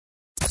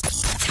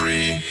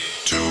3,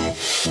 2,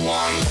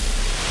 1.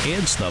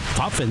 It's the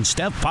Puff and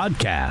Steph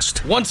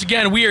Podcast. Once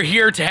again, we are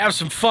here to have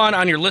some fun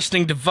on your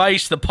listening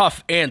device, the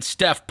Puff and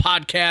Steph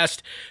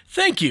Podcast.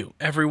 Thank you,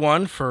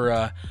 everyone,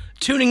 for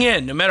tuning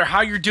in, no matter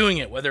how you're doing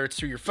it, whether it's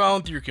through your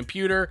phone, through your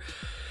computer,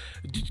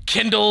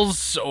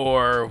 Kindles,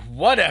 or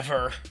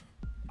whatever,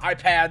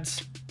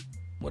 iPads,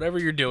 whatever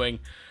you're doing.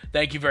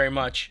 Thank you very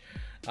much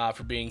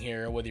for being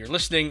here, whether you're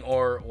listening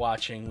or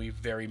watching. We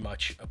very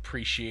much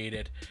appreciate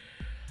it.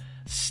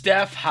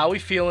 Steph, how are we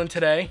feeling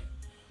today?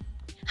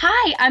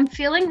 Hi, I'm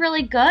feeling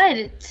really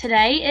good.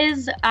 Today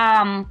is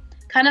kind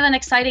of an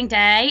exciting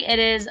day. It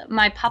is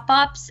my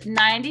Pop-Up's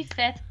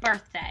 95th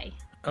birthday.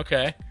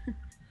 Okay.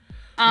 You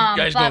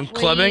guys going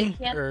clubbing?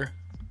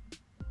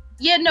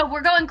 Yeah, no,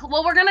 we're going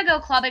to go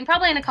clubbing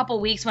probably in a couple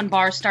weeks when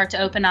bars start to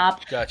open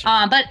up.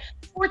 Gotcha. But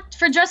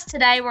for just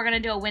today, we're going to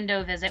do a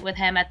window visit with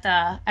him at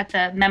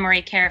the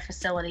memory care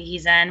facility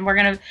he's in. We're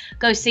going to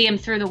go see him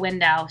through the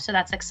window, so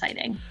that's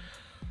exciting.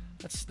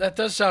 That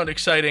does sound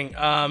exciting.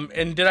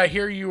 And did I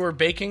hear you were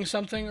baking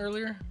something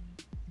earlier?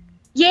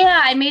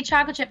 Yeah, I made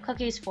chocolate chip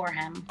cookies for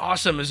him.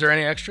 Awesome. Is there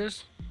any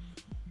extras?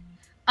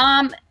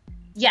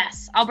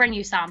 Yes, I'll bring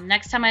you some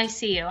next time I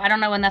see you. I don't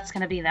know when that's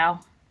going to be, though.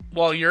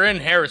 Well, you're in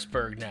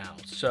Harrisburg now,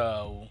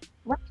 so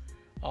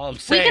all I'm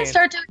saying... We can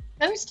start doing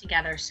shows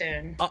together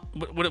soon.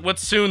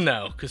 What's soon,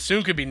 though? Because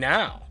soon could be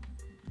now.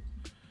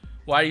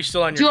 Why are you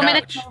still on your couch? Do you want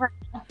me to come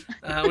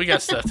over? We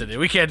got stuff to do.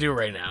 We can't do it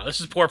right now.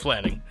 This is poor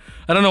planning.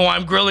 I don't know why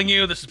I'm grilling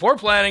you. This is poor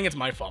planning. It's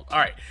my fault. All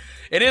right.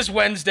 It is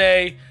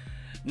Wednesday.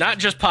 Not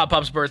just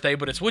Pop-Up's birthday,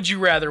 but it's Would You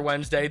Rather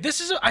Wednesday.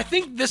 I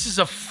think this is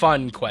a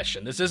fun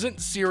question. This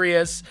isn't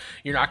serious.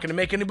 You're not going to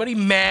make anybody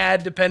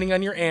mad depending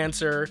on your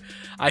answer.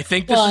 I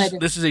think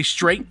this is a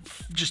straight,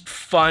 just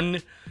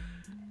fun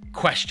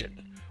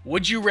question.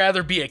 Would you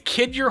rather be a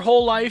kid your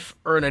whole life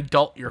or an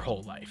adult your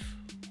whole life?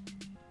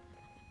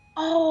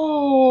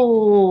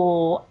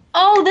 Oh,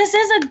 this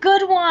is a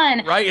good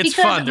one. Right? It's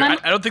fun.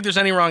 I don't think there's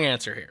any wrong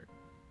answer here.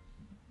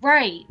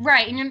 Right.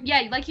 And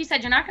like you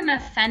said, you're not going to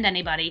offend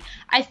anybody.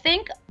 I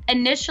think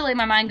initially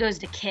my mind goes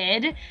to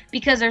kid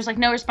because there's like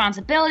no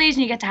responsibilities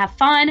and you get to have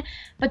fun.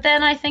 But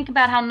then I think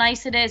about how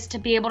nice it is to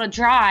be able to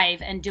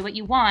drive and do what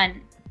you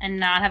want and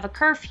not have a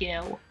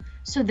curfew.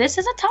 So this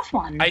is a tough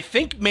one. I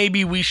think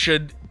maybe we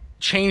should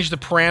change the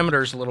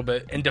parameters a little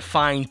bit and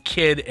define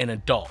kid and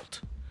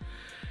adult.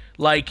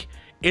 Like,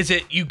 is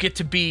it you get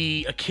to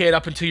be a kid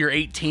up until you're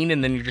 18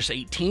 and then you're just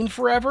 18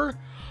 forever?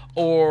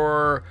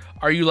 Or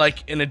are you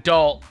like an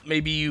adult,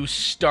 maybe you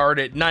start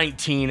at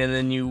 19 and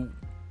then you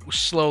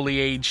slowly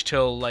age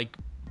till like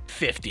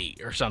 50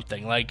 or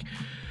something? Like,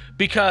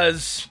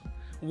 because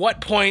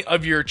what point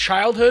of your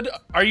childhood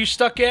are you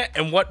stuck at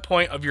and what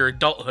point of your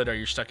adulthood are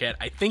you stuck at?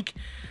 I think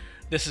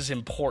this is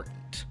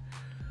important.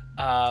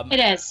 It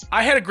is.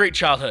 I had a great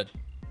childhood,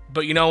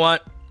 but you know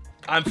what?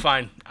 I'm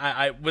fine.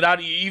 I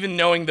without even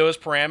knowing those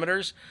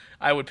parameters,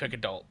 I would pick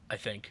adult, I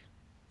think.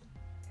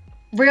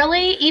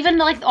 Really? Even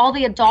like all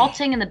the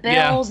adulting and the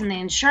bills and the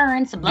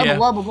insurance and blah, blah,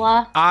 blah, blah,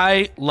 blah.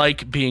 I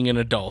like being an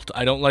adult.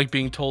 I don't like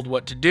being told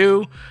what to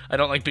do. I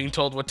don't like being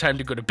told what time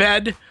to go to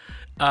bed.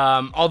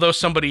 Although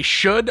somebody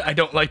should, I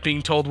don't like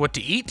being told what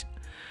to eat.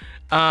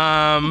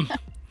 I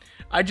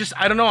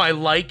don't know. I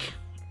like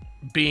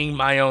being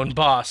my own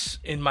boss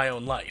in my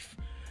own life.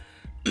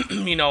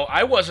 You know,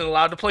 I wasn't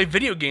allowed to play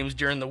video games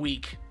during the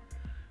week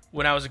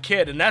when I was a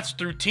kid, and that's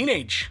through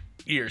teenage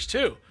years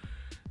too.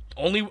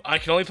 I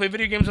can only play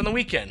video games on the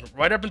weekend,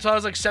 right up until I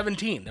was like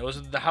 17. That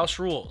was the house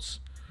rules,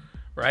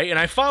 right? And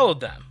I followed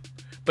them.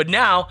 But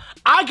now,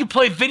 I can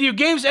play video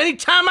games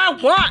anytime I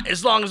want,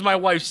 as long as my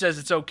wife says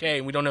it's okay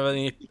and we don't have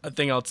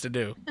anything else to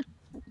do.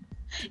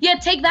 Yeah,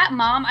 take that,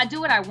 Mom. I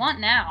do what I want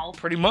now.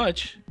 Pretty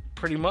much.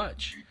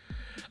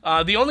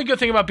 The only good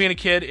thing about being a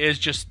kid is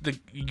just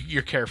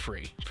you're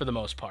carefree, for the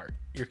most part.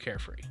 You're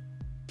carefree.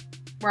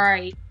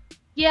 Right.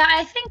 Yeah,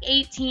 I think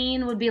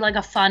 18 would be like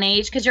a fun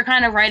age because you're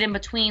kind of right in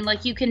between.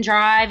 Like you can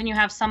drive and you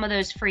have some of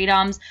those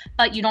freedoms,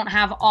 but you don't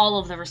have all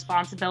of the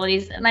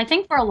responsibilities. And I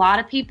think for a lot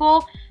of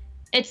people,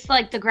 it's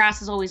like the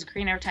grass is always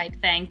greener type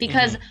thing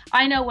because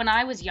I know when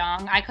I was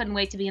young, I couldn't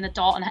wait to be an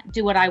adult and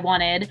do what I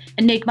wanted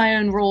and make my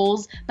own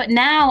rules. But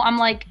now I'm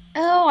like,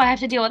 oh, I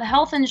have to deal with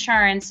health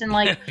insurance and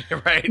like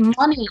right.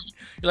 money.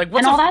 You're like,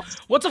 what's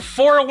a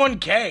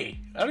 401k?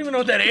 I don't even know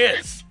what that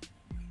is.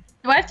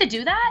 Do I have to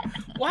do that?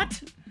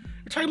 What?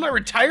 Talking about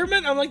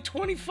retirement? I'm like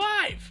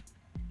 25.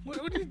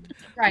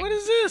 Right. What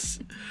is this?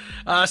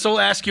 So we'll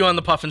ask you on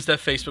the Puff and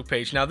Steph Facebook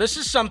page. Now,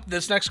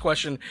 this next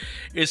question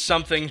is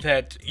something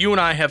that you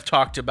and I have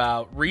talked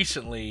about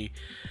recently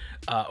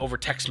over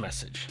text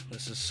message.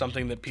 This is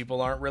something that people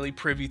aren't really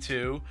privy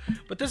to,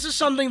 but this is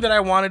something that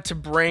I wanted to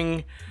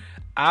bring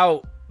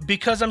out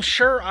because I'm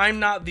sure I'm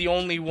not the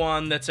only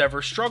one that's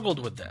ever struggled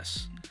with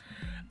this.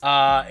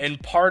 And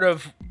part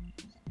of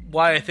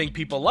why I think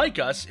people like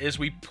us is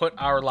we put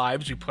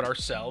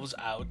ourselves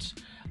out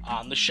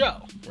on the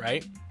show,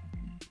 right?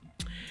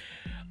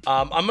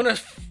 I'm going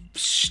to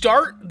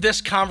start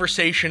this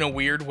conversation a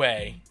weird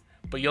way,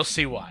 but you'll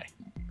see why.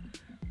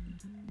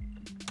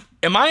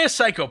 Am I a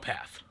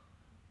psychopath?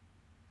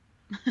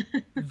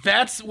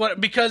 That's what,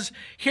 because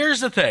here's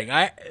the thing.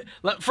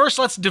 First,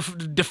 let's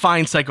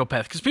define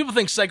psychopath, because people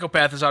think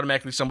psychopath is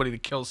automatically somebody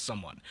that kills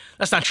someone.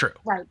 That's not true.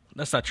 Right.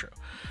 That's not true.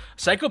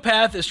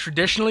 Psychopath is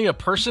traditionally a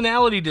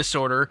personality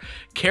disorder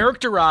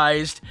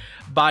characterized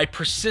by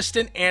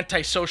persistent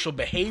antisocial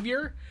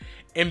behavior,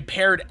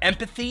 impaired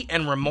empathy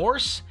and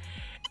remorse,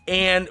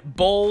 and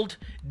bold,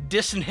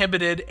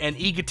 disinhibited, and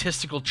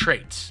egotistical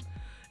traits.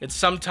 It's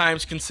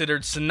sometimes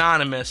considered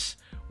synonymous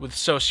with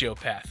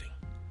sociopathy.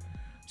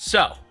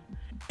 So,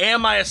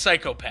 am I a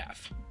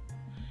psychopath?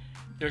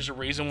 There's a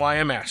reason why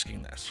I'm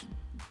asking this.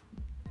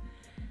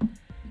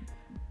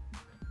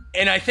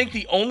 And I think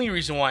the only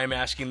reason why I'm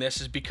asking this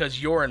is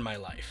because you're in my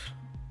life.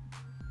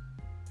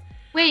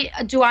 Wait,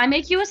 do I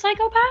make you a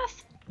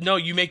psychopath? No,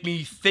 you make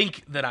me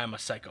think that I'm a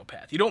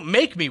psychopath. You don't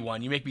make me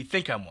one, you make me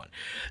think I'm one.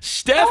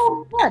 Steph,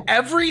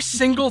 every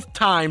single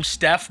time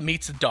Steph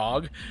meets a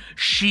dog,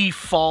 she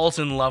falls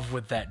in love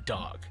with that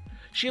dog.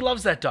 She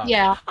loves that dog.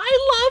 Yeah.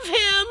 I love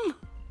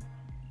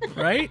him.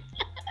 Right?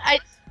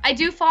 I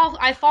do fall.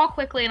 I fall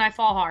quickly and I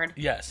fall hard.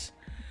 Yes.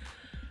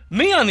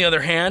 Me, on the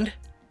other hand,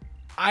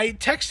 I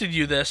texted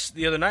you this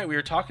the other night. We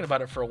were talking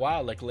about it for a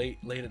while, like late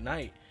at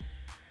night.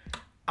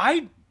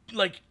 I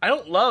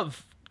don't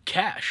love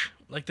Cash,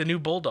 like the new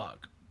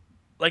bulldog.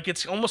 Like,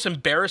 it's almost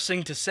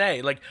embarrassing to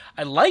say. Like,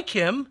 I like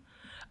him.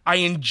 I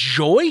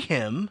enjoy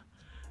him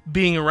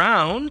being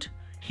around.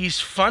 He's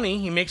funny.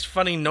 He makes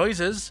funny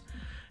noises.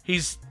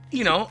 He's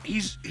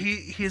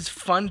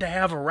fun to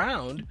have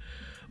around,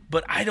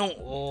 but I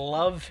don't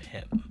love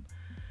him.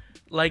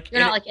 Like,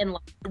 you're not like in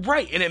love.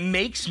 Right, and it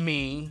makes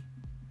me,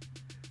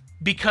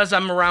 because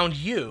I'm around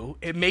you,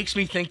 it makes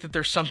me think that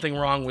there's something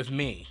wrong with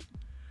me.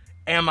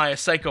 Am I a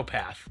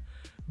psychopath?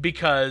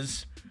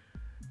 Because,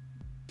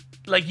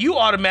 like, you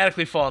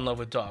automatically fall in love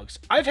with dogs.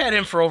 I've had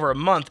him for over a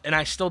month, and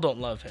I still don't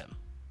love him.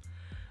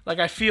 Like,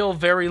 I feel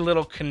very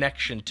little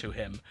connection to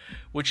him,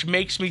 which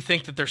makes me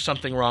think that there's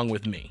something wrong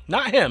with me.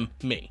 Not him,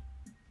 me.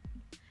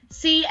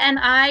 See, and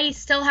I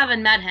still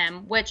haven't met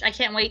him, which I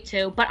can't wait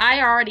to, but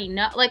I already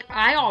know, like,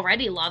 I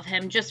already love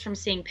him just from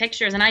seeing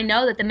pictures, and I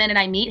know that the minute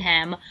I meet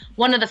him,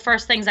 one of the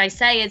first things I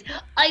say is,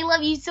 I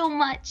love you so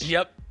much.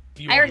 Yep.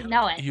 I already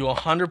know it. You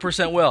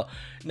 100% will.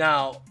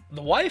 Now,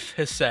 the wife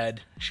has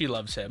said she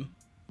loves him.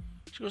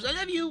 She goes, I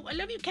love you,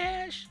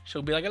 Cash.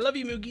 She'll be like, I love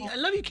you, Moogie, I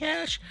love you,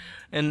 Cash.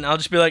 And I'll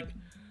just be like,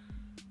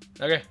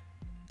 okay.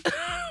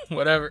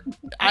 Whatever.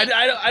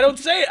 I don't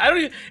say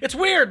it. It's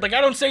weird. Like,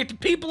 I don't say it to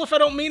people if I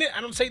don't mean it.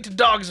 I don't say it to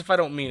dogs if I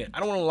don't mean it. I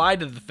don't want to lie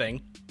to the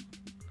thing.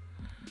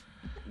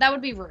 That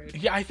would be rude.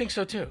 Yeah, I think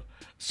so too.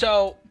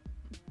 So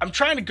I'm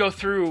trying to go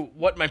through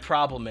what my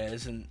problem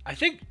is, and I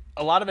think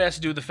a lot of it has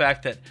to do with the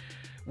fact that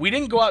we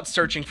didn't go out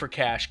searching for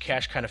Cash.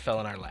 Cash kind of fell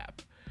in our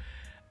lap.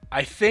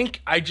 I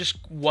think I just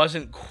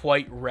wasn't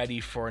quite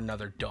ready for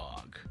another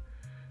dog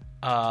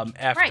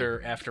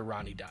after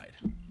Ronnie died.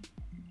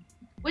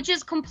 Which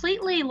is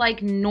completely,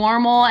 like,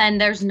 normal, and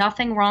there's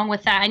nothing wrong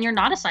with that, and you're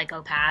not a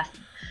psychopath,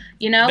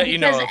 you know? That you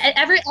because know of.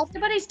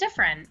 Everybody's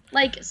different.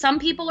 Like, some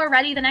people are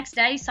ready the next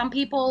day, some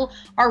people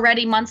are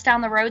ready months down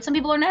the road, some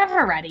people are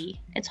never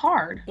ready. It's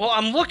hard. Well,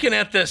 I'm looking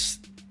at this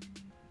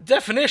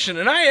definition,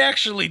 and I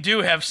actually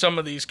do have some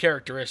of these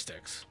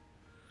characteristics.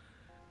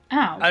 Oh,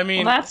 I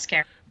mean, well, that's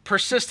scary.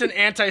 Persistent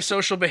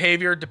antisocial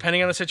behavior,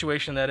 depending on the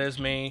situation, that is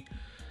me.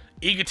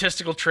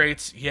 Egotistical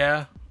traits,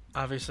 yeah,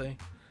 obviously.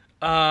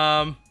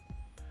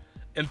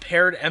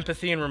 Impaired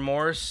empathy and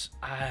remorse,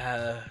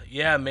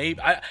 yeah, maybe.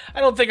 I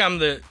don't think I'm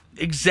the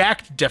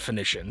exact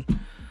definition,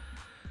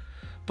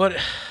 but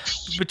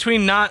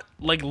between not,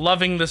 like,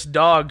 loving this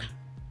dog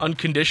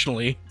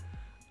unconditionally,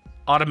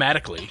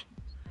 automatically,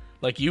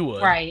 like you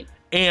would, right,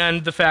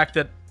 and the fact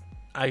that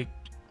I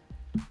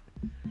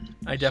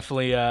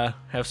definitely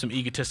have some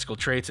egotistical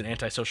traits and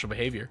antisocial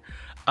behavior,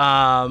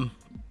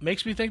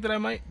 makes me think that I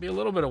might be a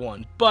little bit of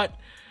one. But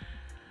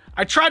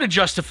I try to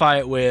justify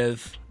it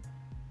with,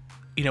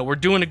 you know, we're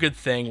doing a good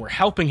thing. We're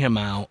helping him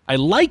out. I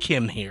like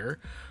him here.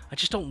 I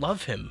just don't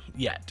love him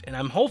yet. And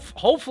I'm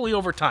hopefully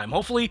over time,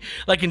 hopefully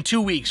like in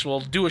 2 weeks, we'll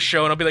do a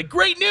show and I'll be like,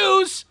 great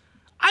news.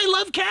 I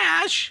love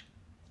Cash.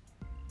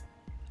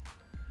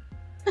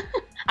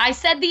 I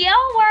said the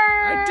L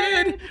word. I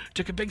did.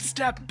 Took a big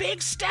step.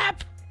 Big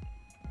step.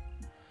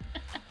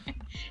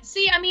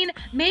 See, I mean,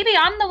 maybe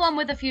I'm the one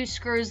with a few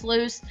screws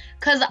loose,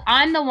 because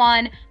I'm the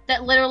one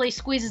that literally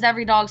squeezes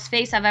every dog's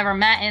face I've ever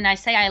met, and I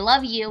say I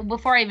love you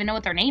before I even know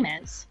what their name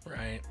is.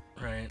 Right.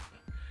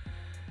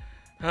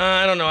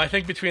 I don't know. I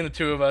think between the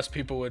two of us,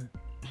 people would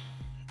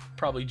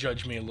probably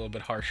judge me a little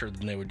bit harsher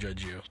than they would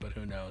judge you, but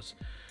who knows.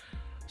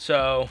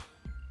 So,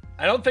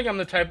 I don't think I'm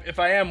the type, if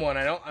I am one,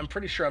 I'm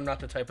pretty sure I'm not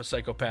the type of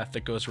psychopath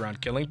that goes around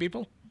killing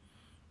people.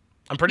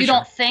 I'm pretty sure. You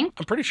don't think?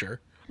 I'm pretty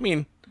sure. I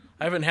mean,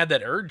 I haven't had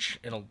that urge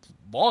in a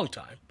long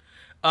time.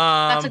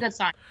 That's a good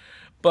sign.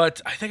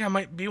 But I think I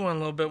might be one a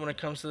little bit when it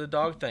comes to the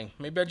dog thing.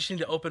 Maybe I just need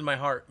to open my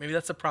heart. Maybe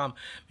that's the problem.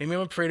 Maybe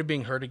I'm afraid of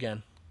being hurt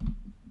again.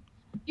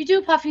 You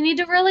do, Puff. You need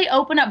to really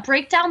open up.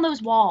 Break down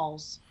those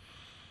walls.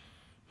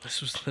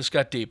 This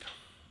got deep.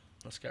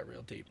 This got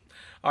real deep.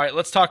 All right,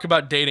 let's talk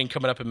about dating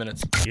coming up in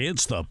minutes.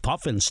 It's the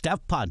Puff and Steph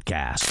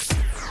Podcast.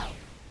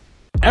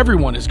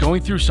 Everyone is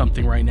going through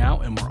something right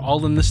now, and we're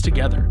all in this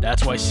together.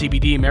 That's why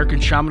CBD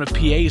American Shaman of PA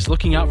is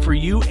looking out for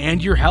you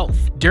and your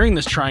health. During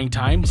this trying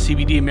time,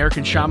 CBD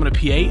American Shaman of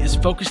PA is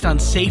focused on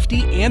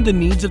safety and the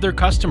needs of their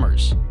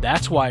customers.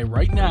 That's why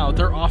right now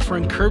they're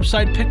offering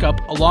curbside pickup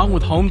along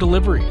with home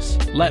deliveries.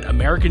 Let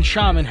American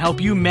Shaman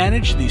help you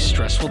manage these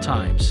stressful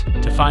times.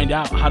 To find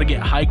out how to get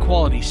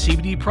high-quality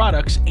CBD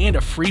products and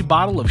a free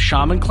bottle of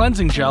Shaman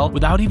cleansing gel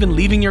without even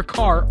leaving your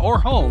car or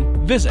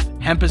home, visit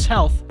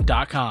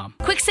hempashealth.com.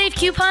 QuickSave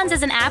Coupons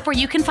is an app where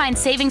you can find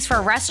savings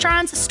for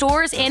restaurants,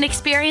 stores, and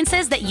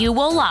experiences that you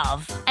will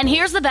love. And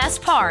here's the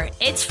best part,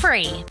 it's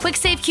free.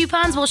 QuickSave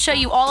Coupons will show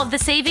you all of the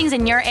savings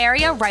in your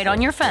area right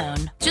on your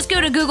phone. Just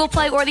go to Google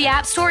Play or the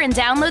App Store and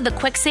download the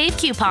QuickSave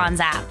Coupons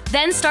app.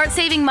 Then start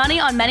saving money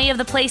on many of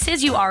the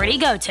places you already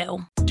go to.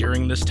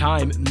 During this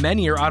time,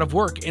 many are out of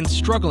work and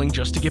struggling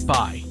just to get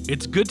by.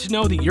 It's good to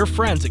know that your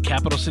friends at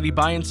Capital City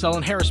Buy and Sell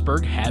in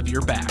Harrisburg have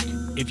your back.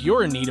 If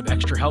you're in need of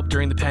extra help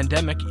during the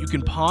pandemic, you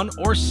can pawn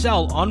or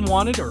sell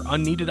unwanted or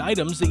unneeded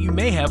items that you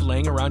may have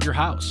laying around your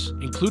house,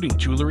 including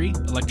jewelry,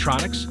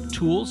 electronics,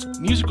 tools,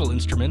 musical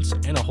instruments,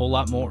 and a whole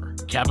lot more.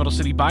 Capital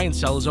City Buy and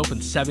Sell is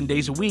open 7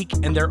 days a week,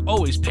 and they're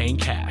always paying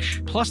cash.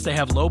 Plus, they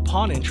have low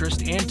pawn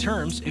interest and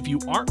terms if you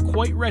aren't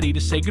quite ready to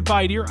say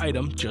goodbye to your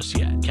item just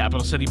yet.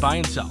 Capital City Buy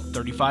and Sell,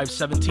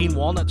 3517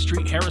 Walnut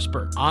Street,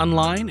 Harrisburg.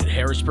 Online at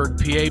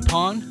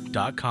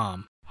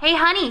harrisburgpapawn.com. Hey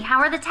honey, how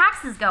are the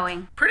taxes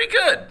going? Pretty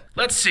good.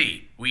 Let's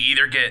see. We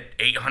either get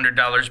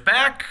 $800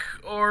 back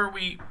or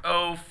we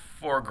owe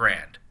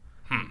 $4,000.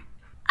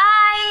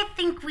 I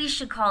think we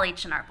should call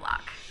H&R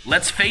Block.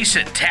 Let's face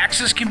it,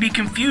 taxes can be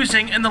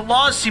confusing and the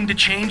laws seem to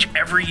change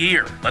every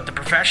year. Let the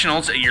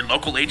professionals at your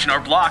local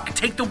H&R Block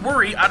take the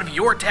worry out of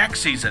your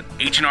tax season.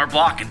 H&R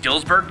Block in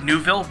Dillsburg,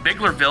 Newville,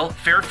 Biglerville,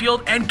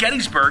 Fairfield, and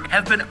Gettysburg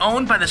have been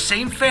owned by the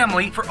same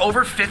family for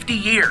over 50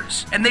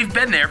 years, and they've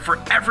been there for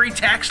every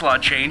tax law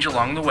change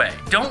along the way.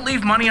 Don't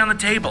leave money on the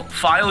table.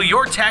 File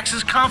your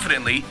taxes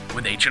confidently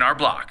with H&R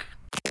Block.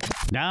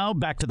 Now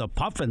back to the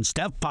Puff and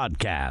Steph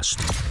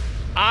Podcast.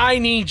 I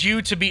need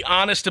you to be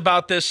honest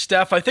about this,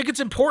 Steph. I think it's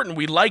important.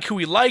 We like who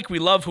we like. We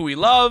love who we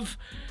love.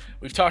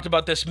 We've talked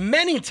about this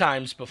many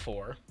times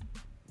before.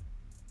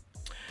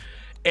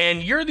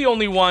 And you're the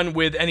only one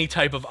with any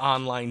type of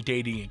online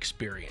dating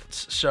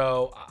experience.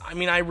 So, I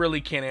mean, I really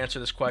can't answer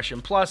this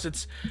question. Plus,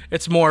 it's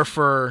more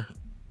for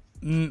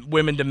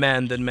women to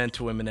men than men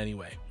to women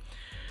anyway.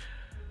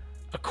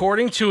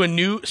 According to a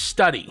new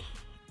study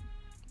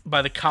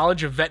by the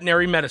College of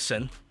Veterinary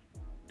Medicine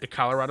at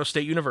Colorado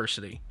State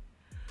University,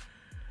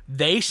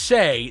 they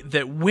say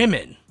that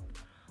women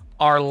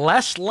are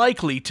less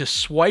likely to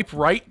swipe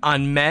right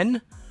on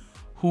men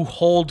who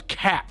hold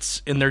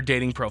cats in their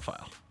dating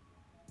profile.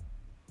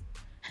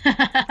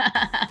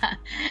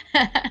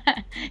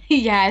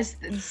 Yes,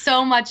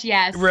 so much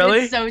yes. Really?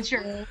 It's so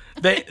true.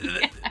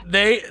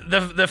 They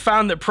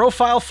found that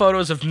profile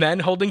photos of men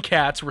holding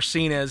cats were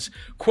seen as,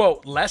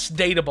 quote, less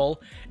dateable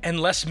and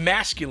less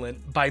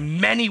masculine by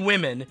many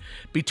women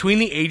between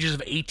the ages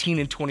of 18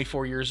 and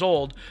 24 years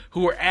old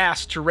who were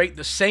asked to rate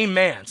the same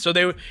man. So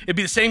it'd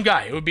be the same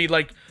guy. It would be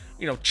like,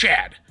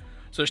 Chad.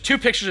 So there's two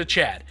pictures of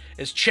Chad.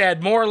 Is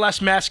Chad more or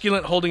less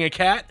masculine holding a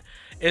cat?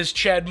 Is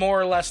Chad more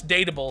or less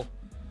dateable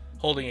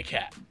holding a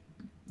cat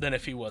than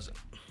if he wasn't?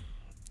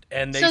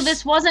 And so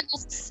this wasn't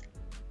just...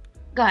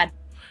 Go ahead.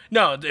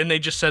 No, and they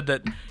just said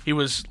that he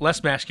was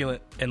less masculine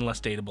and less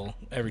dateable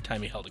every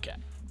time he held a cat.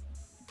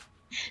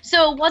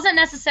 So it wasn't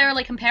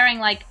necessarily comparing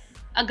like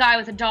a guy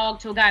with a dog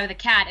to a guy with a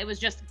cat. It was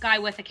just guy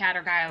with a cat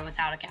or guy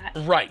without a cat.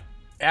 Right.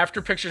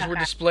 After pictures were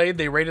displayed,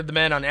 they rated the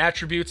men on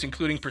attributes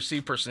including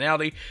perceived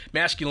personality,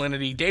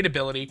 masculinity,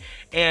 dateability,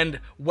 and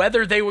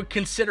whether they would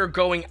consider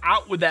going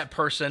out with that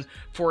person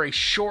for a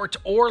short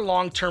or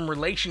long-term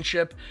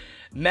relationship.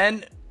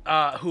 Men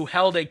who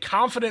held a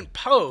confident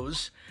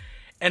pose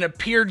and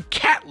appeared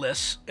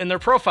catless in their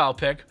profile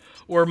pic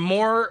were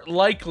more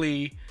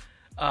likely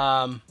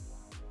to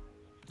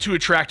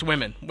attract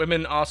women.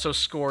 Women also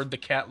scored the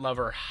cat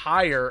lover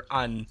higher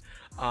on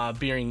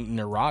being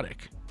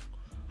neurotic.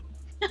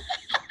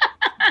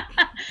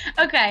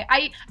 Okay,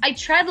 I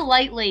tread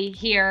lightly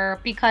here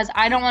because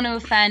I don't want to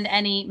offend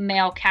any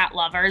male cat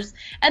lovers.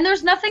 And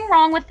there's nothing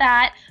wrong with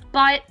that,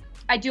 but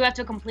I do have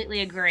to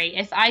completely agree.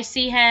 If I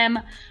see him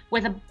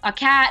with a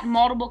cat,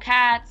 multiple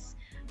cats,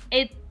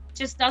 it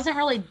just doesn't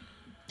really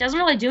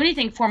do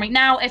anything for me.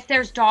 Now, if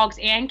there's dogs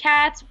and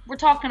cats, we're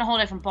talking a whole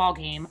different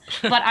ballgame.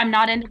 But I'm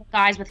not into the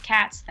guys with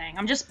cats thing.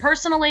 I'm just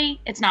personally,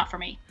 it's not for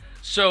me.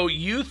 So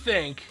you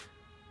think?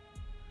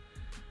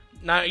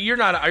 Now you're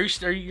not.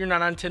 You're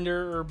not on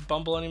Tinder or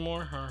Bumble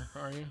anymore, or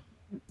are you?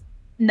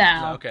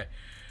 No. Okay.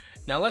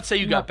 Now let's say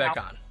you got back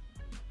on.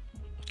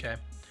 Okay.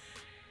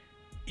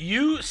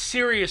 You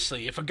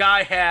seriously, if a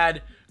guy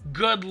had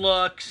good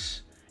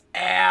looks,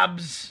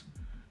 abs,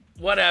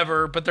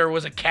 whatever, but there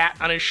was a cat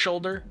on his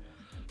shoulder,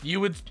 you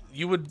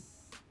would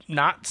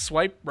not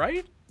swipe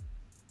right?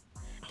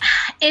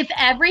 If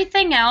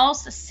everything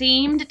else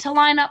seemed to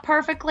line up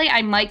perfectly,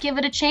 I might give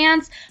it a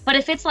chance. But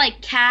if it's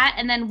like cat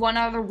and then one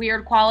other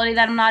weird quality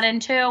that I'm not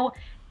into,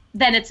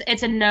 then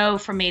it's a no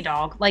for me,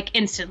 dog. Like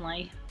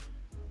instantly.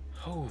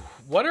 Oh,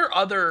 what are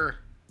other?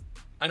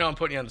 I know I'm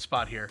putting you on the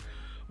spot here.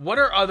 What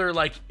are other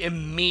like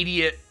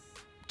immediate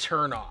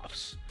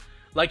turnoffs?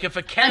 Like if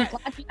a cat,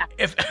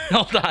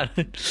 hold on,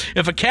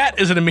 if a cat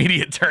is an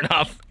immediate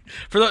turnoff,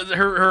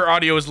 her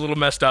audio is a little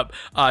messed up.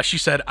 She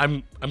said,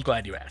 "I'm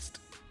glad you asked."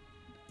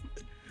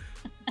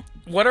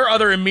 What are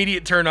other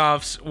immediate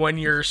turnoffs when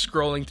you're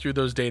scrolling through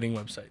those dating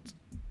websites?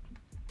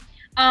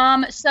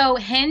 So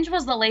Hinge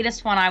was the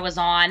latest one I was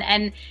on,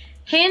 and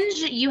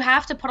Hinge, you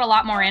have to put a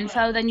lot more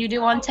info than you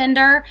do on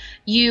Tinder.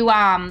 You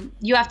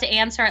have to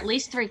answer at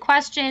least 3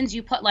 questions.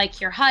 You put like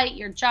your height,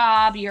 your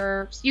job,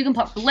 you can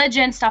put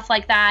religion, stuff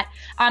like that.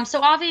 So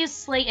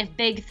obviously if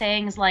big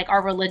things like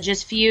our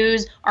religious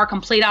views are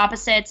complete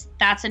opposites,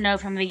 that's a no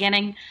from the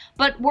beginning.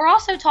 But we're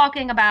also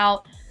talking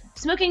about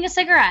smoking a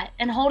cigarette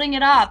and holding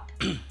it up.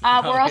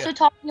 We're also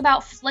talking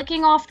about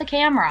flicking off the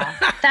camera.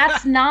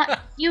 That's not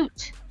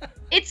cute.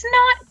 It's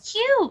not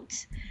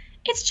cute.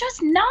 It's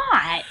just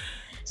not.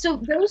 So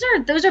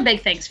those are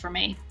big things for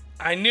me.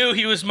 I knew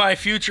he was my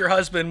future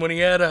husband when he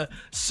had a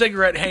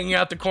cigarette hanging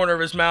out the corner of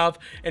his mouth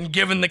and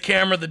giving the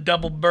camera the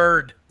double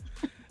bird.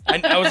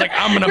 I was like,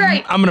 I'm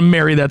gonna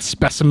marry that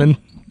specimen.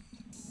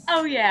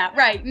 Oh yeah,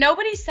 right.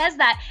 Nobody says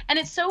that, and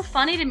it's so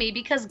funny to me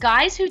because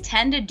guys who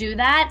tend to do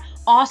that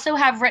also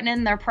have written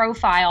in their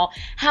profile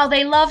how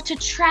they love to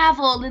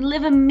travel and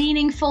live a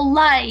meaningful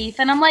life,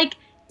 and I'm like,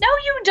 no,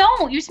 you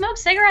don't. You smoke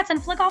cigarettes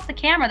and flick off the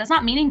camera. That's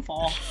not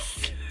meaningful.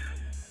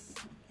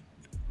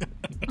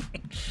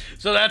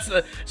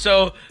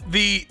 So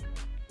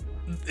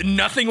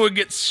nothing would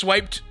get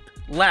swiped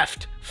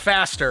left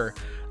faster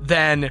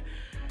than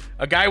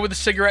a guy with a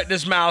cigarette in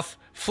his mouth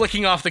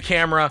flicking off the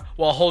camera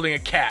while holding a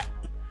cat.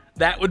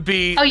 That would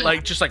be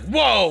just like,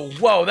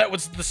 whoa, that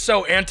was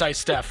so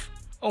anti-Steph.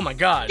 Oh my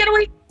God. Get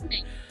away from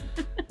me.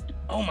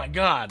 Oh my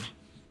God.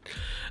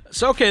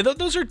 So, okay, I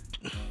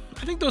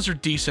think those are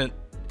decent,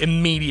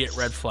 immediate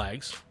red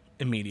flags.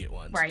 Immediate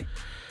ones. Right.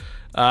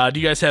 Do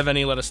you guys have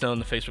any? Let us know on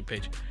the Facebook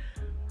page.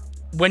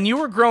 When you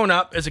were growing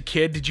up as a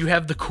kid, did you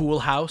have the cool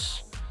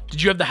house?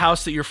 Did you have the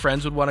house that your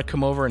friends would want to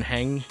come over and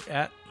hang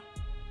at?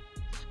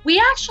 We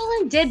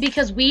actually did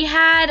because we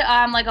had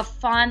like a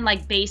fun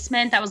like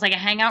basement that was like a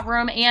hangout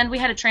room, and we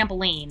had a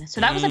trampoline.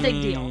 So that was a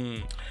big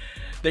deal.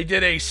 They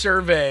did a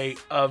survey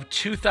of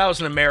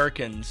 2,000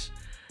 Americans,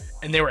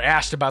 and they were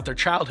asked about their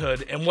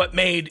childhood and what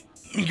made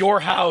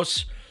your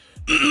house,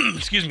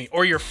 excuse me,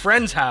 or your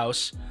friend's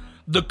house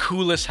the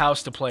coolest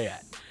house to play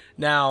at.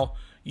 Now,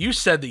 you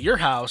said that your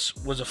house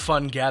was a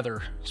fun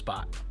gather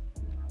spot.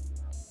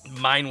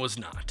 Mine was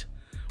not.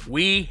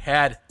 We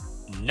had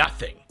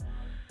nothing.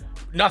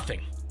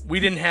 Nothing. We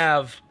didn't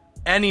have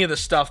any of the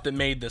stuff that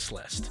made this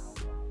list.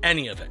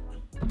 Any of it.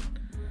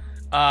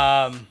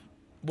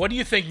 What do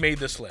you think made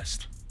this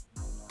list?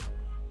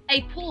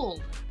 A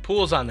pool.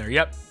 Pool's on there.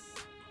 Yep.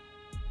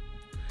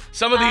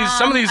 Some of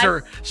these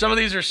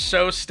are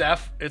so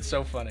Steph. It's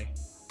so funny.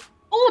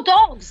 Oh,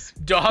 dogs.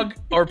 Dog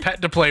or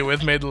pet to play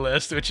with made the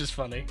list, which is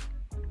funny.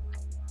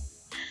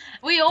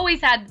 We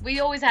always had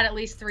at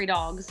least 3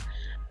 dogs.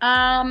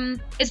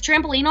 Is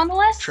trampoline on the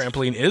list?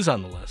 Trampoline is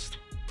on the list.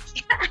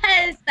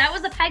 Yes, that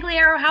was the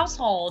Pagliaro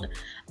household.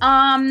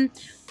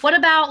 What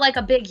about like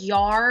a big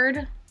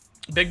yard?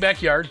 Big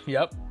backyard,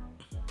 yep.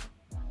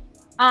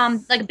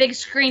 Like a big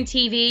screen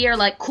TV or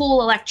like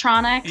cool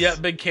electronics. Yeah,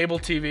 big cable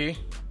TV.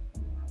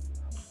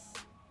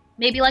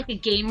 Maybe like a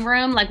game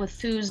room, like with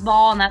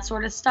foosball and that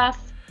sort of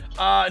stuff.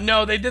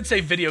 No, they did say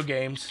video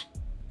games.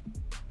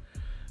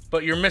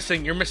 But you're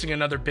missing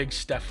another big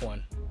Steph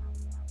one.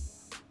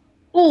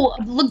 Ooh,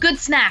 good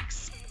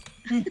snacks.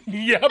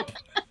 Yep.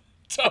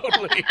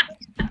 Totally.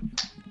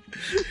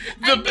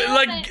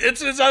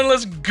 It's on the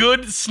list,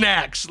 good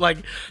snacks. Like,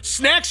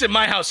 snacks at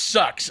my house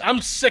sucks. I'm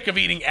sick of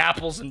eating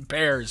apples and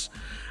pears.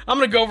 I'm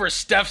gonna go over to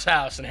Steph's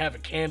house and have a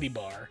candy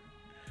bar.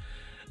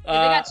 They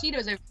got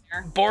Cheetos over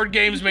there. Board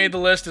games made the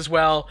list as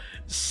well.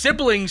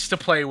 Siblings to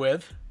play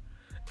with.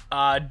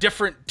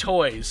 Different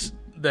toys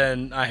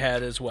than I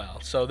had as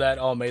well. So that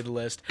all made the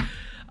list.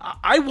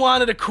 I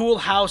wanted a cool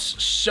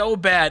house so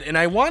bad, and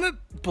I want to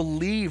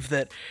believe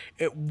that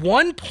at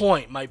one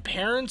point my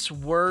parents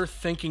were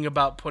thinking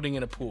about putting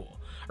in a pool,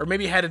 or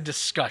maybe had a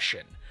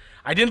discussion.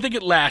 I didn't think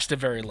it lasted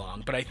very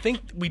long, but I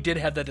think we did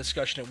have that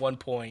discussion at one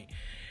point,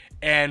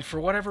 and for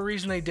whatever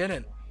reason they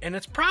didn't. And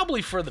it's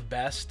probably for the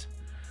best,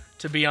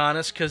 to be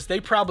honest, because they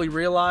probably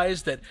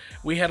realized that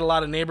we had a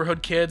lot of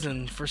neighborhood kids,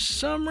 and for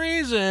some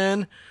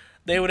reason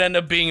they would end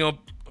up being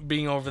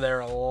over there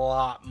a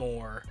lot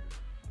more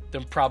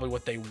than probably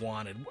what they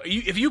wanted.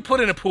 If you put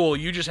in a pool,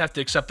 you just have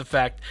to accept the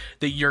fact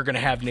that you're going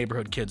to have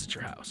neighborhood kids at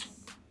your house.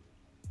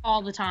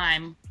 All the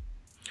time.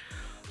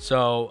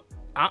 So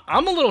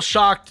I'm a little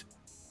shocked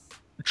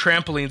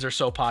trampolines are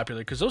so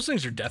popular because those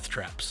things are death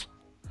traps.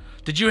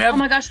 Did you have? Oh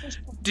my gosh.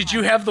 Did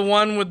you have the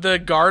one with the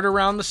guard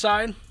around the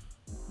side?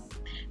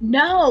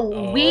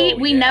 No, we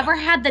yeah. never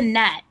had the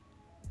net.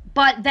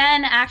 But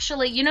then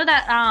actually, you know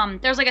that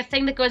there's like a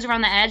thing that goes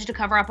around the edge to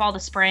cover up all the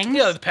springs?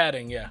 Yeah, the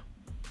padding, yeah.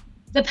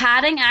 The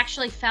padding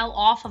actually fell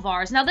off of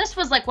ours. Now, this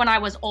was like when I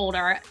was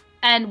older,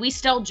 and we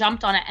still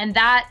jumped on it, and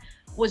that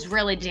was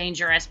really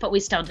dangerous, but we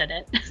still did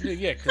it.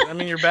 Yeah, 'cause, I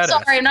mean, you're badass.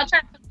 Sorry, I'm not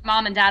trying to put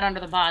mom and dad under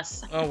the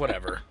bus. Oh,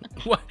 whatever.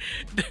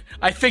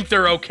 I think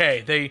they're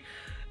okay. They,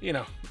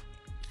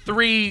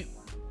 3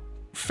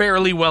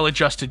 fairly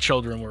well-adjusted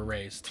children were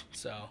raised,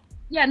 so.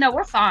 Yeah, no,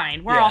 we're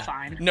fine. We're all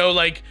fine. No,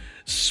 like,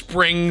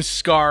 spring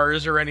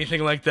scars or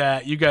anything like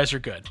that. You guys are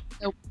good.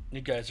 Nope.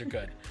 You guys are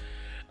good.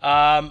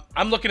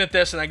 I'm looking at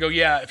this, and I go,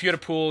 yeah, if you had a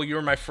pool, you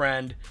were my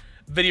friend.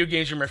 Video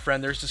games, you're my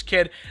friend. There's this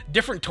kid.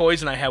 Different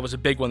toys than I had was a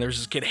big one. There's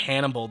this kid,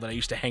 Hannibal, that I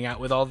used to hang out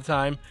with all the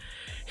time.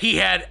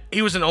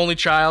 He was an only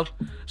child,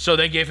 so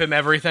they gave him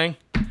everything,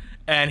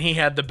 and he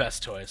had the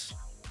best toys.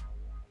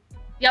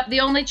 Yep,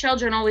 the only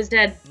children always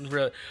did.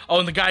 Really. Oh,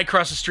 and the guy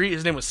across the street,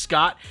 his name was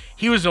Scott.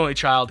 He was the only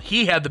child.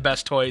 He had the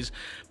best toys.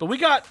 But we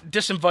got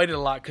disinvited a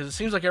lot because it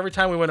seems like every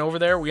time we went over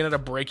there, we ended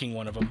up breaking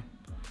one of them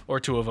or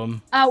 2 of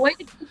them.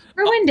 Wait, you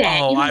ruined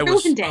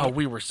it.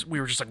 We were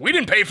just like, we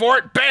didn't pay for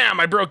it.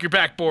 Bam! I broke your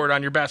backboard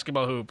on your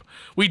basketball hoop.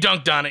 We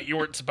dunked on it. You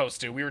weren't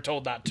supposed to. We were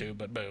told not to,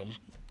 but boom.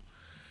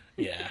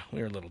 Yeah,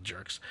 we were little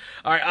jerks.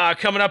 All right,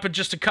 coming up in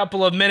just a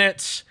couple of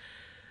minutes.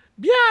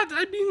 Yeah,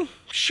 I mean,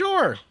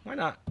 sure. Why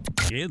not?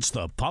 It's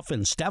the Puff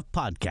and Steph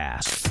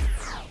Podcast.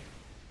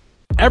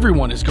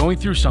 Everyone is going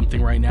through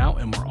something right now,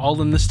 and we're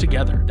all in this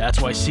together. That's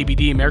why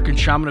CBD American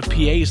Shaman of PA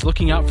is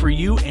looking out for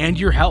you and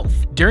your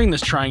health. During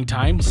this trying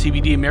time,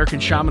 CBD American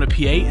Shaman of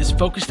PA is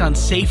focused on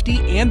safety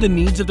and the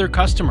needs of their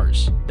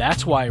customers.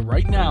 That's why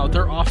right now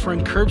they're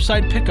offering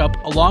curbside pickup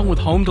along with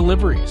home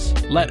deliveries.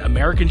 Let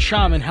American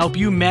Shaman help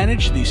you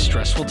manage these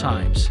stressful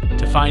times.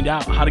 To find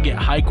out how to get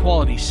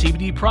high-quality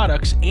CBD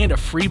products and a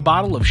free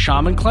bottle of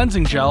Shaman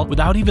cleansing gel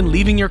without even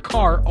leaving your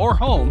car or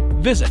home,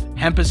 visit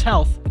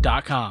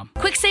hempishealth.com.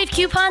 Quick Save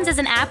Coupons is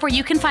an app where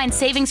you can find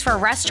savings for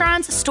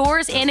restaurants,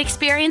 stores, and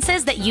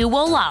experiences that you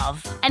will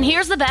love. And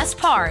here's the best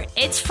part,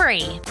 it's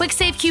free. Quick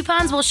Save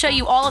Coupons will show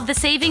you all of the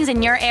savings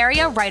in your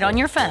area right on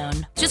your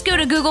phone. Just go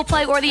to Google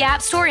Play or the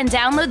App Store and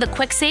download the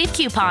Quick Save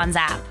Coupons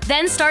app.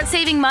 Then start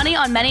saving money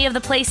on many of the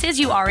places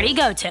you already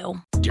go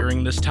to.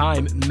 During this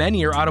time,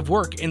 many are out of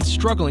work and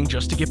struggling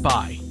just to get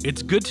by.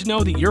 It's good to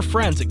know that your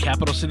friends at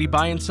Capital City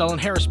Buy and Sell in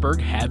Harrisburg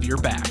have your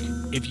back.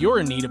 If you're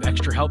in need of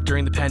extra help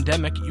during the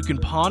pandemic, you can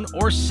pawn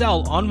or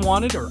sell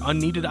unwanted or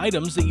unneeded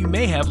items that you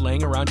may have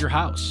laying around your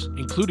house,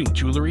 including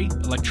jewelry,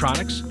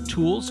 electronics,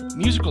 tools,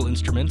 musical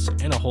instruments,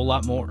 and a whole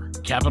lot more.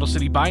 Capital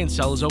City Buy and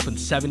Sell is open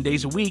 7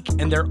 days a week,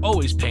 and they're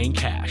always paying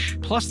cash.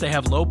 Plus, they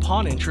have low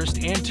pawn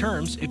interest and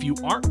terms if you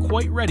aren't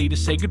quite ready to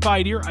say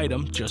goodbye to your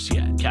item just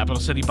yet. Capital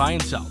City Buy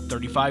and Sell,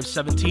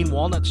 3517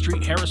 Walnut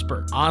Street,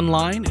 Harrisburg.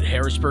 Online at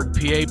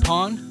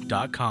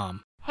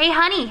harrisburgpapawn.com. Hey,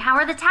 honey, how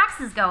are the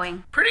taxes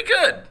going? Pretty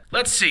good.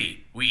 Let's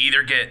see. We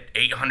either get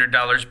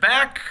 $800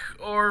 back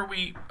or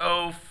we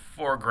owe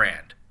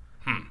 $4,000.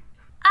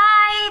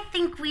 I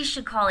think we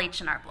should call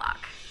H&R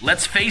Block.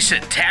 Let's face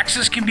it,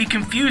 taxes can be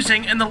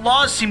confusing and the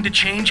laws seem to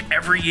change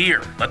every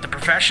year. Let the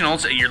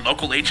professionals at your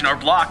local H&R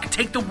Block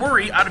take the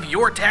worry out of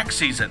your tax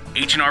season.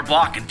 H&R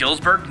Block in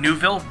Dillsburg,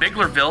 Newville,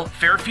 Biglerville,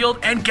 Fairfield,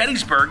 and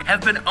Gettysburg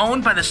have been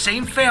owned by the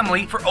same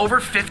family for over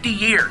 50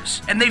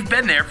 years, and they've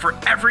been there for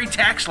every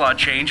tax law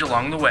change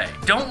along the way.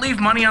 Don't leave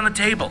money on the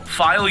table.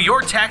 File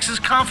your taxes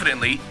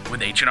confidently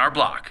with H&R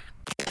Block.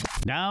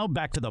 Now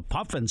back to the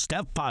Puff and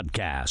Steph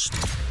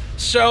Podcast.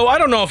 So I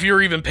don't know if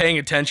you're even paying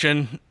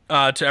attention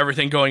to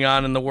everything going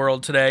on in the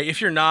world today. If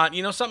you're not,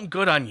 something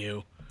good on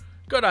you.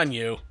 Good on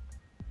you.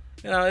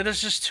 There's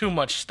just too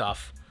much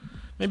stuff.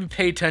 Maybe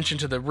pay attention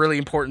to the really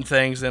important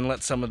things and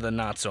let some of the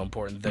not so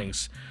important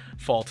things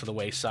fall to the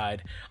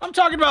wayside. I'm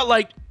talking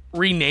about,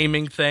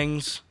 renaming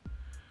things.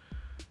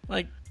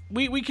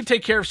 We can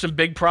take care of some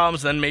big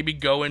problems, then maybe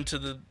go into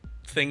the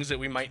things that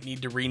we might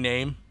need to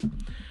rename.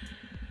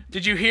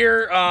 Did you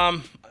hear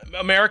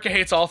America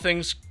hates all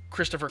things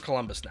Christopher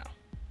Columbus now?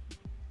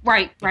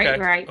 Right.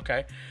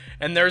 Okay.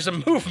 And there's a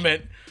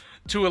movement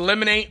to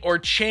eliminate or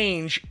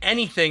change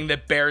anything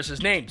that bears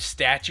his name.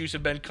 Statues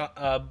have been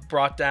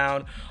brought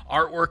down.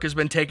 Artwork has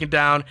been taken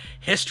down.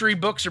 History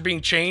books are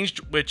being changed,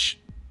 which,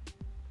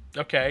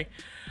 okay.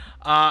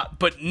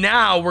 But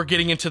now we're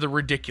getting into the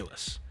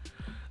ridiculous.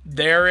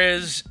 There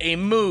is a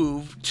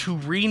move to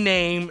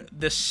rename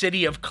the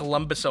city of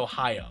Columbus,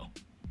 Ohio.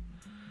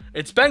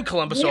 It's been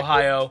Columbus,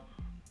 Ohio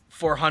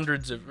for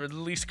at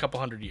least a couple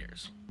hundred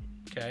years.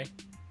 Okay?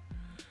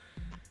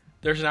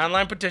 There's an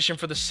online petition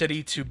for the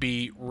city to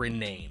be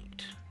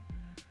renamed.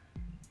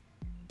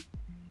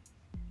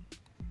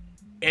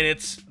 And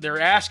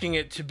they're asking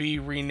it to be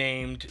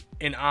renamed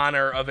in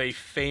honor of a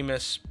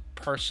famous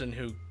person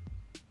who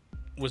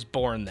was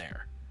born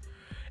there.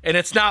 And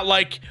it's not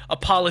like a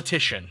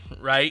politician,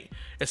 right?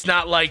 It's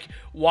not like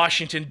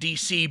Washington,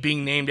 D.C.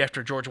 being named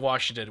after George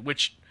Washington,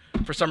 which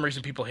for some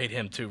reason people hate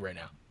him too right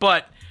now.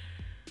 But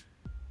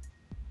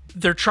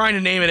they're trying to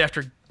name it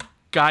after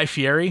Guy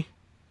Fieri.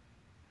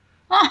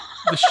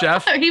 The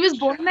chef. He was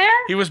born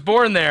there? He was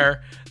born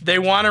there. They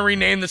want to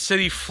rename the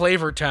city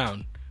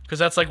Flavortown because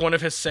that's like one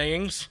of his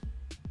sayings.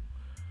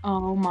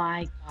 Oh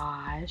my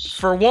gosh.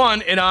 For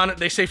one, it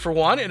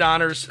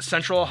honors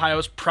Central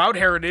Ohio's proud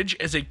heritage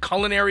as a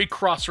culinary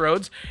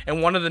crossroads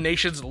and one of the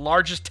nation's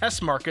largest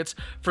test markets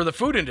for the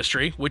food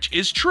industry, which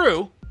is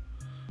true.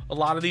 A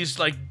lot of these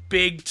like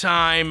big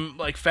time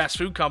like fast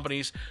food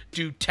companies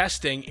do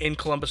testing in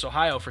Columbus,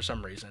 Ohio for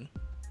some reason.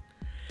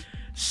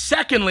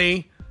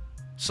 Secondly,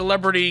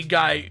 celebrity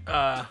guy,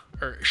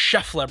 or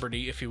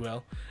chef-lebrity, if you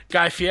will,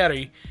 Guy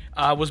Fieri,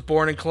 was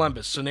born in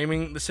Columbus. So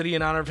naming the city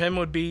in honor of him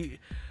would be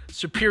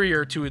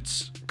superior to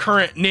its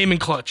current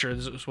nomenclature,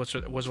 is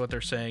what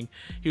they're saying.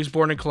 He was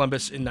born in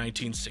Columbus in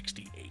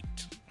 1968.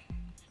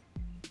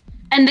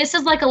 And this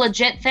is like a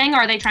legit thing, or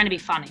are they trying to be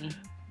funny?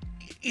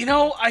 You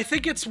know, I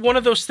think it's one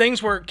of those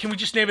things where, can we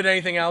just name it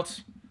anything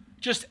else?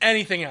 Just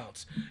anything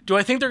else. Do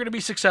I think they're going to be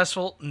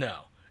successful?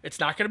 No. It's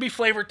not going to be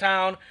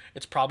Flavortown.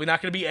 It's probably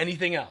not going to be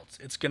anything else.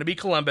 It's going to be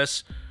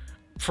Columbus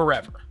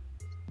forever.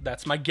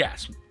 That's my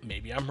guess.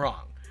 Maybe I'm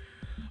wrong.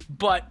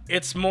 But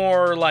it's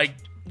more like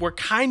we're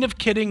kind of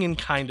kidding and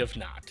kind of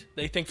not.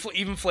 They think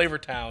even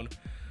Flavortown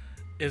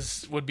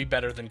would be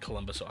better than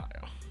Columbus,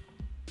 Ohio.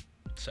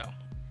 So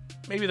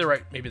maybe they're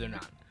right. Maybe they're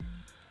not.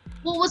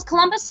 Well, was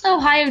Columbus,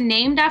 Ohio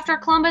named after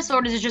Columbus,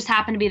 or does it just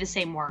happen to be the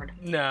same word?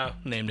 No,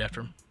 named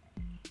after him.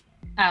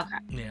 Okay.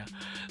 Yeah.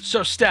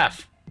 So,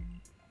 Steph,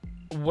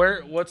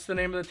 what's the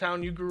name of the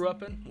town you grew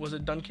up in? Was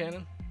it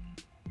Duncannon?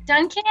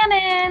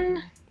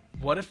 Duncannon.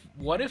 What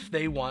if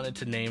they wanted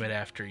to name it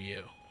after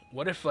you?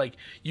 What if like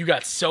you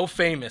got so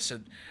famous?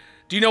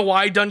 Do you know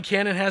why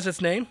Duncannon has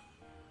its name?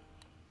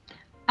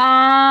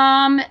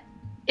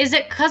 Is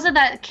it because of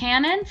that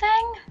cannon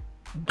thing?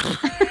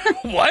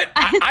 What?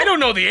 I don't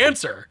know the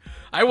answer.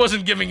 I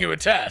wasn't giving you a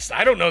test.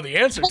 I don't know the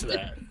answer to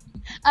that.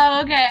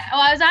 Oh, okay.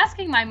 Well, I was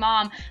asking my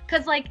mom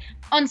because, like,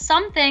 on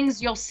some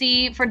things you'll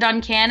see for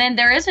Duncannon,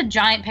 there is a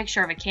giant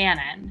picture of a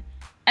cannon,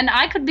 and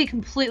I could be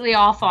completely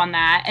off on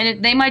that.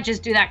 And they might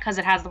just do that because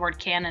it has the word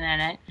cannon in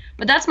it.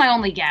 But that's my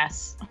only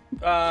guess.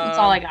 That's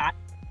all I got.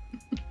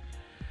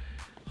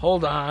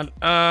 Hold on.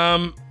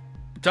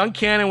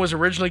 Duncannon was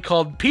originally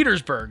called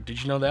Petersburg.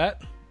 Did you know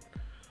that?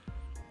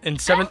 In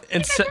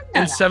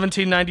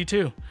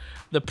 1792.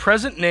 The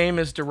present name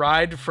is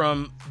derived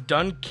from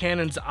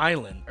Duncannon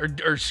Island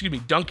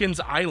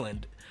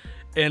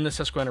in the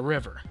Susquehanna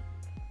River.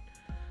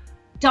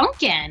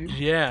 Duncan?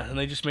 Yeah, and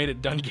they just made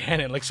it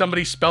Duncannon. Like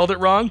somebody spelled it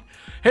wrong.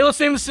 Hey, let's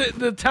name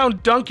the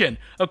town Duncan.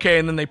 Okay,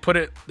 and then they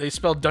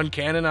spelled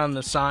Duncannon on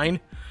the sign,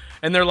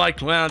 and they're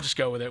like, well, just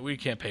go with it. We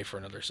can't pay for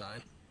another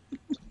sign.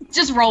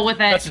 Just roll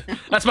with it.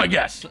 That's my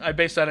guess. I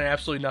based that on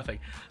absolutely nothing.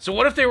 So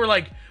what if they were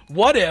like,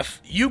 what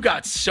if you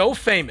got so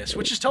famous,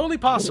 which is totally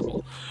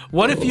possible.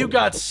 What if you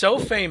got so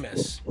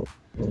famous?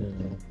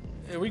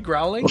 Are we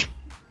growling?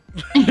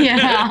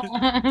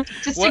 Yeah.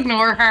 Just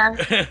ignore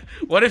her.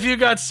 What if you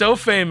got so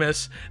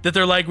famous that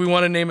they're like, we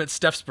want to name it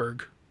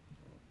Steffsburg?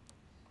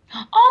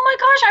 Oh my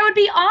gosh, I would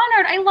be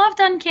honored. I love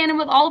Duncannon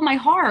with all of my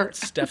heart.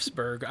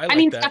 Steffsburg. I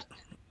like that.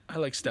 I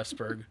like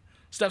Steffsburg.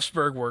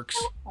 Steffsburg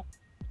works.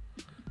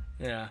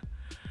 Yeah.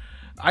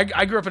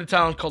 I grew up in a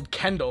town called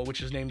Kendall,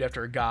 which is named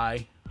after a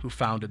guy who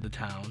founded the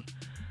town.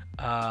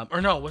 Or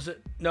no, was it?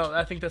 No,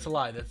 I think that's a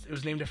lie. It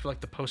was named after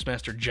like the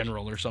Postmaster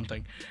General or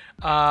something.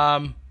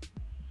 Yeah,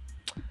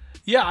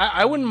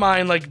 I wouldn't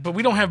mind but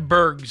we don't have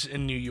burgs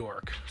in New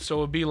York. So it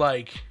would be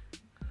like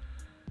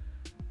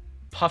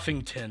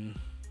Puffington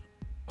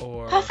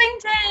or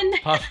Puffington.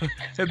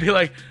 It'd be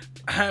like,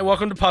 hi,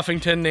 welcome to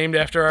Puffington, named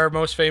after our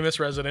most famous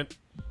resident,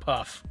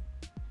 Puff.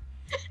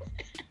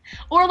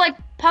 Or like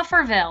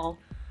Pufferville.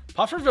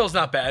 Pufferville's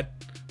not bad.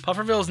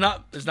 Pufferville is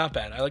not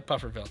bad. I like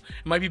Pufferville.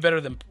 It might be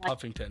better than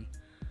Puffington.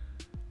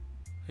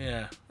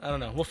 Yeah, I don't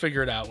know. We'll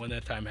figure it out when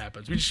that time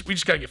happens. We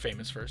just gotta get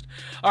famous first.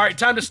 All right,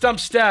 time to stump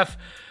Steph.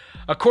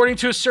 According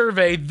to a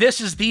survey,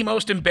 this is the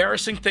most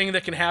embarrassing thing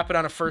that can happen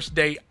on a first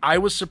date. I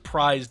was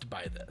surprised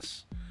by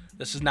this.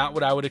 This is not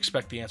what I would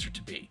expect the answer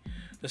to be.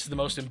 This is the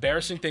most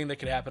embarrassing thing that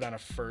could happen on a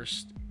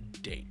first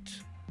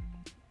date.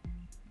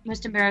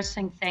 Most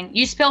embarrassing thing.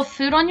 You spill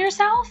food on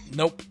yourself?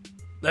 Nope.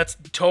 That's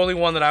totally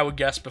one that I would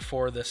guess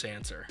before this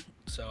answer.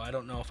 So I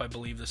don't know if I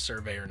believe this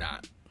survey or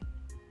not.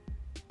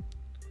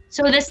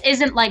 So this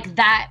isn't like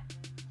that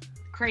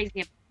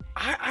crazy.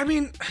 I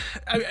mean,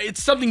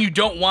 it's something you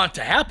don't want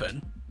to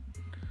happen.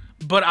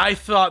 But I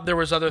thought there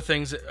was other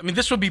things.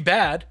 This would be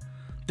bad.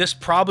 This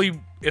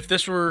probably, if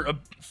this were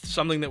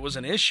something that was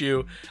an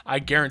issue, I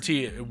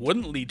guarantee it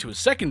wouldn't lead to a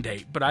second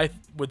date. But I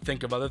would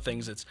think of other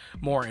things that's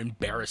more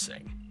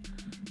embarrassing,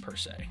 per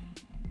se.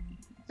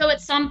 So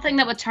it's something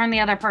that would turn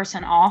the other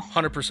person off?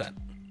 100%.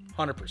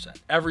 100%.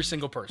 Every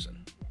single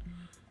person.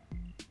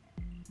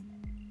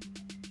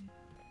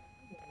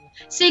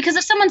 See, because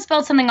if someone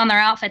spilled something on their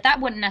outfit,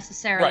 that wouldn't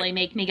necessarily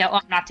make me go, oh,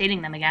 I'm not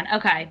dating them again.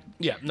 Okay.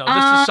 Yeah, no,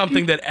 this is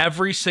something that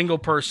every single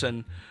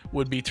person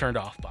would be turned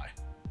off by.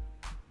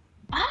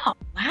 Oh,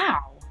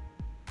 wow.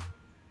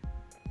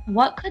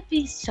 What could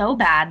be so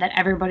bad that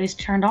everybody's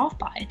turned off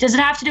by? Does it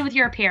have to do with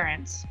your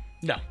appearance?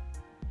 No.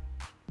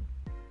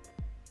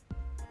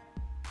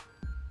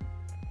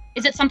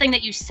 Is it something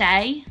that you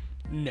say?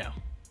 No.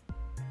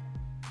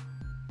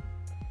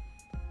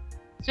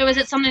 So is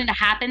it something that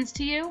happens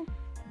to you?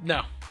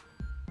 No.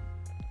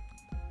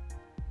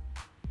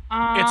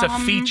 It's a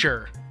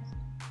feature.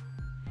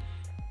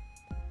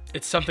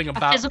 It's something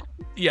about... physical?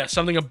 Yeah,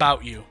 something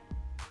about you.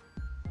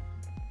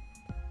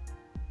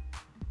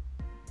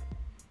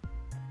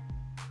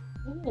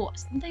 Ooh,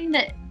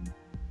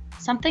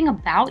 something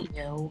about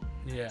you.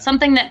 Yeah.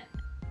 Something that,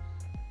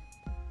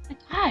 my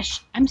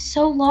gosh, I'm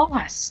so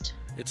lost.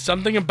 It's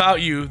something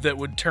about you that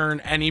would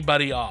turn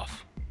anybody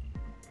off.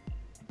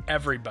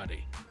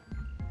 Everybody.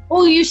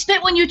 Oh, you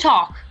spit when you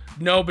talk.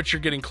 No, but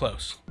you're getting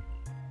close.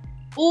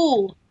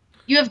 Ooh,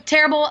 you have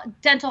terrible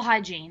dental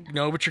hygiene.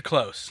 No, but you're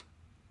close.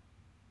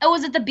 Oh,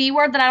 is it the B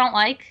word that I don't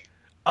like?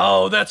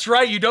 Oh, that's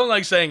right. You don't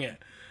like saying it.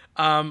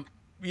 Yeah,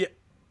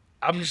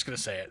 I'm just going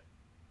to say it.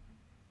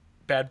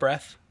 Bad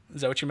breath?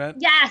 Is that what you meant?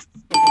 Yes.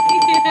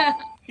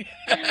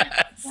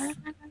 Yes.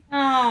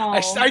 Oh.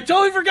 I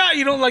totally forgot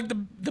you don't like the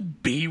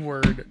B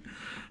word.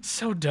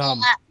 So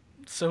dumb.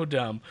 So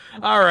dumb.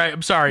 All right.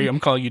 I'm sorry. I'm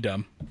calling you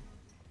dumb.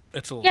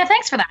 It's a little, Yeah,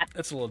 thanks for that.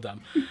 It's a little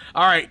dumb.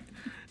 All right.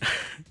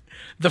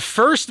 The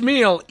first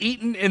meal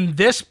eaten in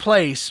this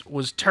place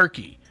was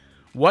turkey.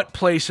 What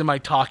place am I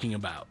talking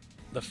about?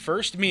 The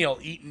first meal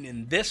eaten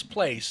in this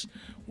place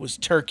was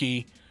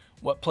turkey.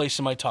 What place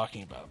am I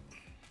talking about?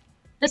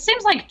 This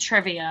seems like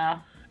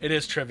trivia. It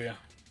is trivia.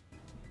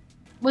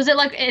 Was it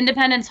like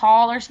Independence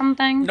Hall or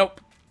something?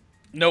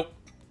 Nope.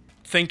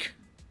 Think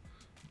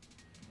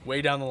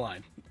way down the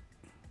line.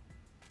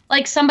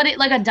 Like somebody,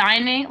 like the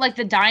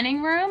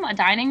dining room? A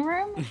dining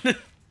room?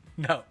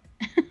 No.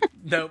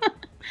 Nope.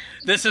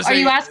 This is Are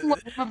you asking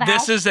what room of the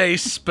house? This is a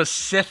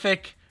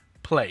specific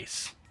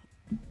place.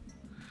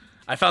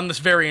 I found this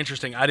very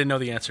interesting. I didn't know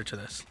the answer to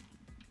this.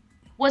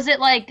 Was it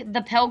like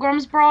the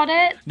Pilgrims brought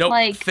it? Nope.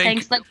 Like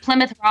thanks, like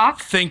Plymouth Rock?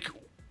 Think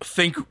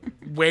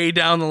way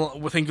down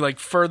the. Think like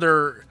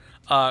further,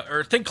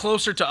 or think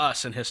closer to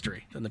us in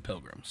history than the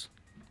Pilgrims.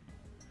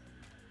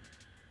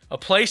 A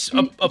place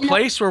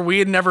where we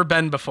had never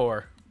been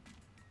before.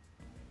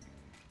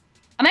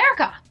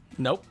 America.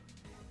 Nope.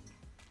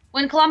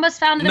 When Columbus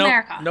founded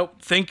America.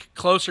 Nope. Think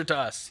closer to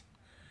us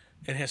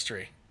in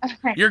history.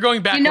 Okay. You're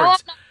going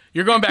backwards.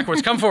 You're going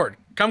backwards. Come forward.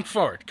 Come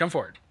forward. Come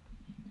forward.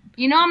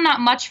 You know I'm not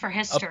much for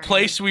history. A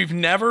place we've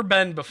never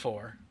been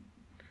before.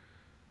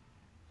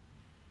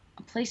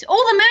 A place.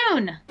 Oh, the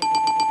moon.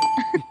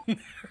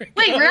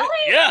 Wait,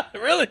 really? Yeah,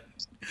 really.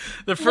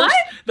 The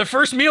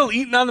first meal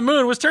eaten on the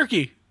moon was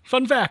turkey.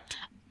 Fun fact.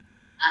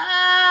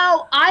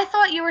 Oh, I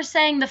thought you were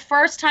saying the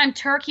first time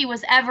turkey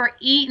was ever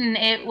eaten,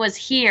 it was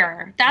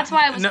here. That's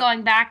why I was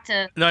going back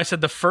to... No, I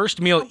said the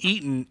first meal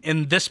eaten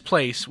in this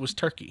place was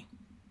turkey.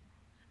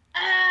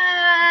 Oh.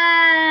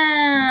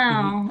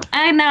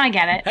 Now I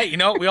get it. Hey, you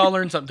know, we all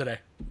learned something today.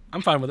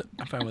 I'm fine with it.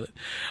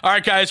 All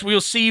right, guys,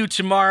 we'll see you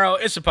tomorrow.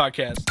 It's a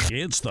podcast.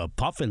 It's the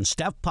Puff and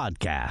Steph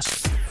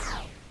Podcast.